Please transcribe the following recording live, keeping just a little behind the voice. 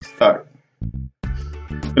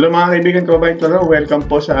Hello mga kaibigan, kababayan ko, welcome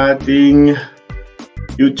po sa ating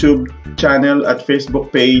YouTube channel at Facebook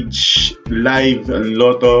page, live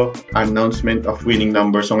Lotto announcement of winning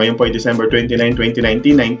numbers. So ngayon po ay December 29,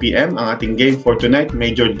 2019, 9 p.m. Ang ating game for tonight,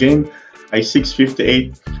 major game ay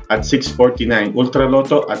 658 at 649, Ultra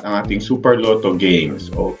Lotto at ang ating Super Lotto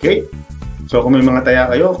games. Okay? So kung may mga taya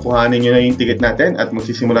kayo, kuhanin nyo na yung ticket natin at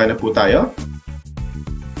magsisimula na po tayo.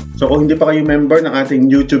 So kung hindi pa kayo member ng ating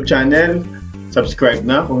YouTube channel, subscribe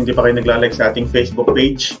na. Kung hindi pa kayo nagla-like sa ating Facebook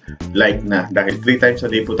page, like na. Dahil 3 times a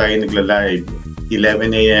day po tayo nagla-live.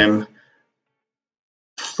 11 a.m.,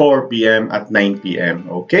 4 p.m. at 9 p.m.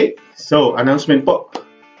 Okay? So, announcement po.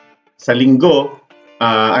 Sa linggo,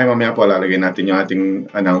 mamaya po lalagay natin yung ating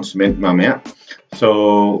announcement mamaya.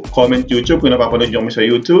 So, comment YouTube kung napapanood nyo kami sa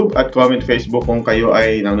YouTube at comment Facebook kung kayo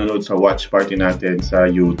ay nanonood sa watch party natin sa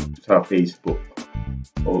YouTube, sa Facebook.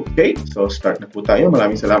 Okay, so start na po tayo.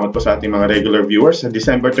 Maraming salamat po sa ating mga regular viewers. Sa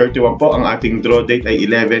December 31 po, ang ating draw date ay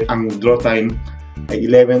 11. Ang draw time ay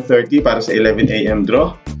 11:30 para sa 11 a.m.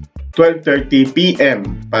 draw, 12:30 p.m.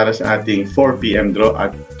 para sa ating 4 p.m. draw,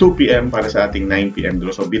 at 2 p.m. para sa ating 9 p.m.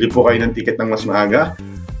 draw. So, bili po kayo ng ticket ng mas maaga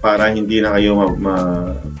para hindi na kayo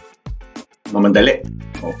mamandali.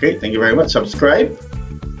 Okay, thank you very much. Subscribe.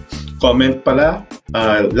 Comment pala,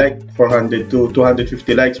 like 400 to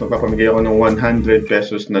 250 likes, magpapamigay ako ng 100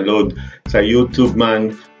 pesos na load sa YouTube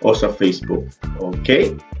man o sa Facebook.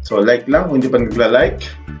 Okay? So like lang kung hindi pa nagla-like.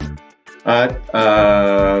 At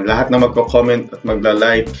lahat na magko-comment at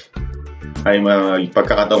magla-like ay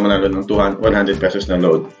pagkakataon manalo ng 100 pesos na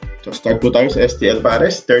load. So start po tayo sa STL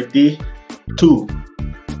Pares 32.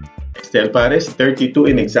 STL Pares 32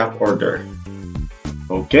 in exact order.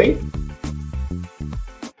 Okay?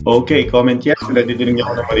 Okay, comment yes. Nadidinig niyo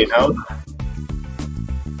ako ng malinaw.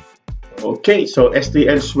 Okay, so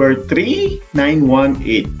STL Swear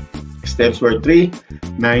 3918. STL Swear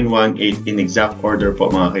 3918 in exact order po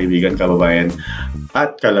mga kaibigan, kababayan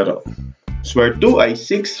at kalaro. Swear 2 ay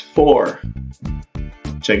 64.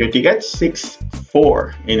 Check your tickets,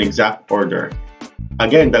 64 in exact order.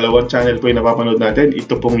 Again, dalawang channel po yung napapanood natin.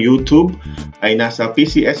 Ito pong YouTube ay nasa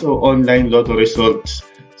PCSO Online Lotto Results.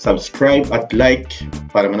 Subscribe at like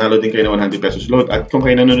para manalo din kayo ng 100 pesos load. At kung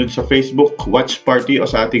kayo nanonood sa Facebook watch party o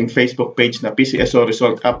sa ating Facebook page na PCSO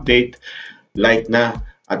Result Update, like na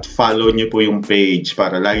at follow nyo po yung page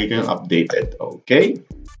para lagi kayong updated. Okay?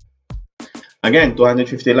 Again,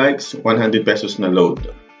 250 likes, 100 pesos na load.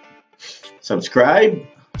 Subscribe.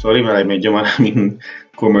 Sorry, medyo maraming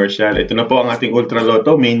commercial. Ito na po ang ating Ultra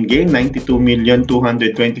Lotto main game.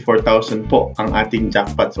 92,224,000 po ang ating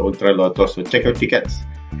jackpot sa Ultra Lotto. So check your tickets.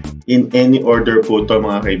 In any order po ito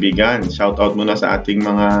mga kaibigan. Shout out muna sa ating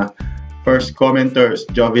mga first commenters.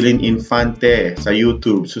 Jovelyn Infante sa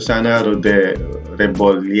YouTube, Susana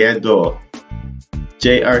Rebolledo,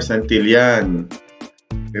 JR Santillan,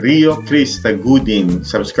 Rio Chris Tagudin.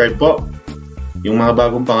 Subscribe po. Yung mga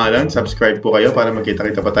bagong pangalan, subscribe po kayo para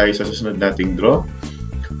magkita-kita pa tayo sa susunod nating draw.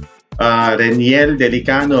 Reniel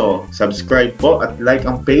Delicano, subscribe po at like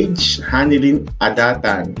ang page. Hanilin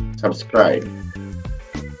Adatan, subscribe.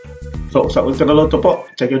 So, sa Ultra Lotto po,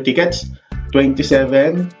 check your tickets.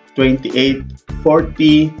 27, 28,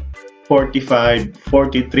 40, 45,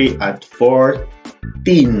 43, at 14.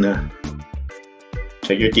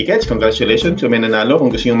 Check your tickets. Congratulations kung may nanalo.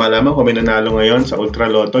 Kung gusto nyo malaman kung may nanalo ngayon sa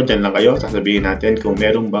Ultra Lotto, dyan lang kayo. Sasabihin natin kung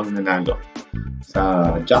meron bang nanalo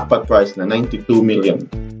sa jackpot prize na 92 million.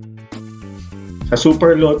 Sa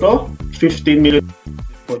Super Lotto, 15 million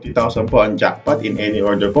 40,000 po ang jackpot in any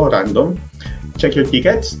order po, random. Check your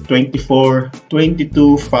tickets, 24,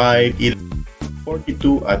 22, 5, 11,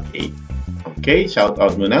 42, at 8. Okay, shout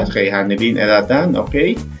out muna kay Hanelin Eratan.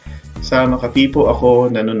 Okay, sa Makati po ako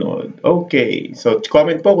nanonood. Okay, so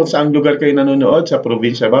comment po kung saan lugar kayo nanonood, sa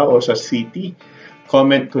probinsya ba o sa city.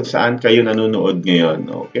 Comment kung saan kayo nanonood ngayon.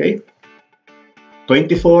 Okay,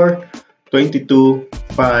 24, 22,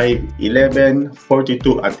 5, 11,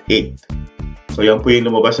 42, at 8. So yan po yung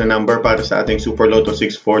lumabas na number para sa ating Super Lotto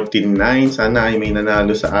 649. Sana ay may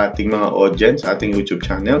nanalo sa ating mga audience, sa ating YouTube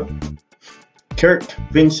channel. Kirk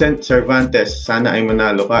Vincent Cervantes, sana ay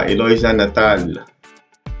manalo ka. Eloisa Natal.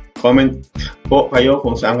 Comment po kayo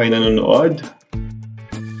kung saan kayo nanonood.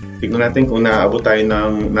 Tignan natin kung naabot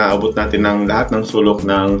natin ng lahat ng sulok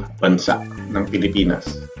ng bansa ng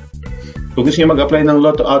Pilipinas. Kung gusto niyo mag-apply ng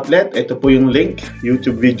Lotto Outlet, ito po yung link.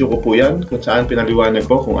 YouTube video ko po yan kung saan pinaliwanag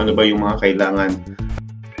ko kung ano ba yung mga kailangan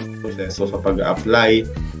proseso sa pag-apply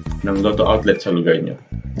ng Lotto Outlet sa lugar nyo.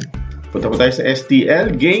 Punta po tayo sa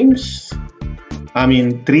STL Games.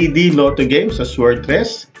 3D Lotto Games sa Swear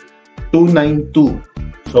 3,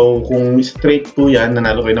 292. So, kung straight po yan,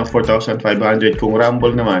 nanalo kayo ng 4,500. Kung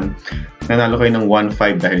rumble naman, nanalo kayo ng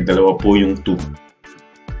 1,500 dahil dalawa po yung 2.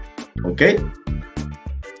 Okay?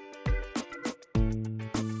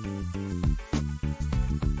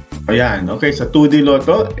 Ayan. Okay, sa 2D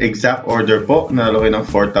Lotto, exact order po, nanalo kayo ng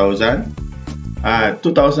 4,000.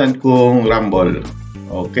 2,000 kung rumble.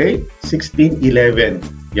 Okay? 1611.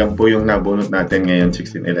 Yan po yung nabunot natin ngayon,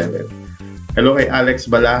 1611. Hello kay Alex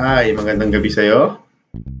Balahay. Magandang gabi sa'yo.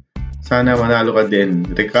 Sana manalo ka din.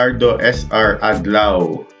 Ricardo SR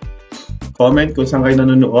Adlaw. Comment kung saan kayo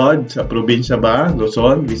nanonood. Sa probinsya ba?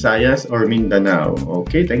 Luzon, Visayas, or Mindanao.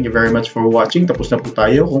 Okay, thank you very much for watching. Tapos na po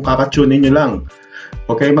tayo. Kung kakatunin nyo lang.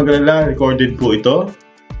 Okay, maglala. Recorded po ito.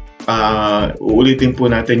 Uulitin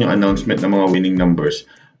po natin yung announcement ng mga winning numbers.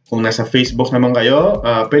 Kung nasa Facebook naman kayo,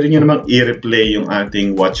 pwede nyo namang i-replay yung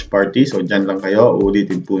ating watch party. So, dyan lang kayo.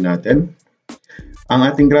 Uulitin po natin. Ang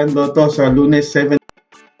ating Grand Lotto sa Lunes 7.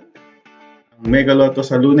 Ang Mega Lotto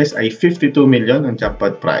sa Lunes ay 52 million ang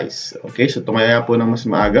jackpot prize. Okay, so tumaya po ng mas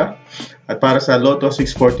maaga. At para sa Lotto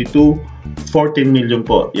 642, 14 million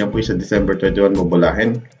po. Yan po yung sa December 21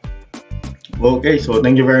 bubulahin. Okay, so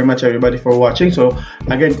thank you very much everybody for watching. So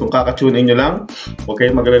again, kung kakatunin nyo lang, okay,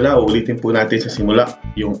 maglala, ulitin po natin sa simula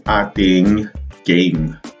yung ating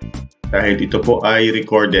game. Dahil ito po ay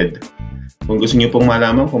recorded. Kung gusto nyo pong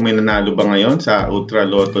malaman kung may nanalo ba ngayon sa Ultra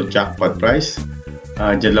Lotto Jackpot Prize,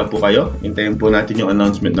 dyan lang po kayo. Hintayin po natin yung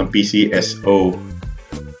announcement ng PCSO.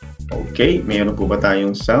 Okay, mayroon po ba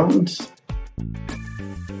tayong sounds?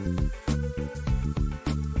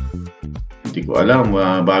 Hindi ko alam,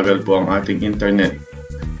 bagal po ang ating internet.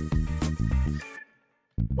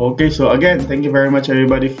 Okay, so again, thank you very much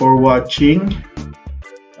everybody for watching.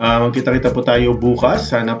 Magkita-kita po tayo bukas.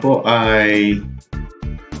 Sana po ay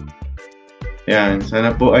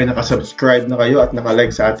nakasubscribe na kayo at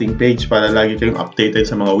nakalike sa ating page para lagi kayong updated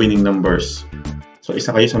sa mga winning numbers. So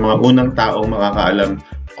isa kayo sa mga unang taong makakaalam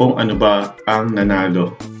kung ano ba ang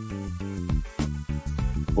nanalo.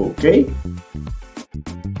 Okay?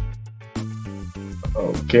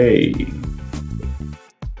 Okay.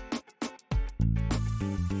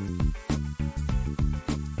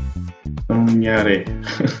 Anong nangyari?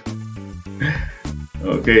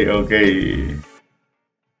 Okay.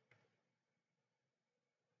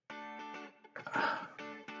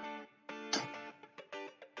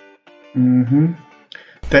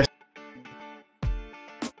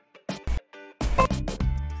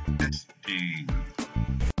 Testing.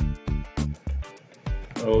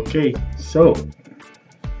 Okay, so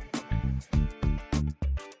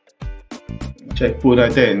check po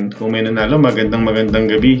natin kung may nanalo. Magandang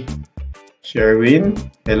gabi. Sherwin,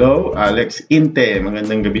 hello. Alex Inte,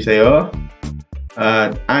 magandang gabi sa'yo.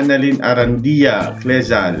 At Annalyn Arandia,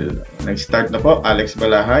 Klezal. Nag-start na po, Alex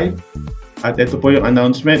Balahay. At ito po yung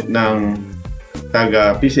announcement ng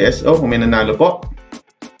taga PCSO kung may nanalo po.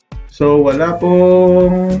 So wala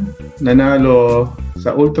pong nanalo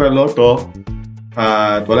sa Ultra Lotto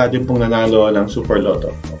at wala din pong nanalo ng Super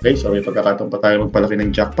Lotto. Okay, so may pagkakataon pa tayo magpalaki ng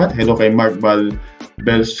jackpot. Hello kay Mark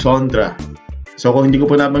Belsondra. So kung hindi ko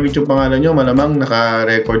po nabanggit yung pangalan nyo, malamang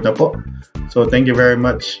naka-record na po. So thank you very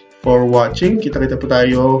much for watching. Kita-kita po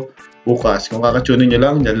tayo bukas. Kung kakatunin nyo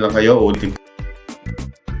lang, dyan lang kayo.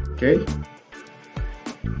 Okay.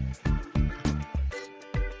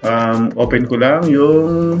 Open ko lang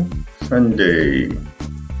yung Sunday.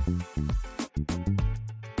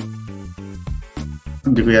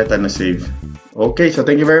 Hindi ko yata na-save. Okay, so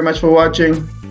thank you very much for watching.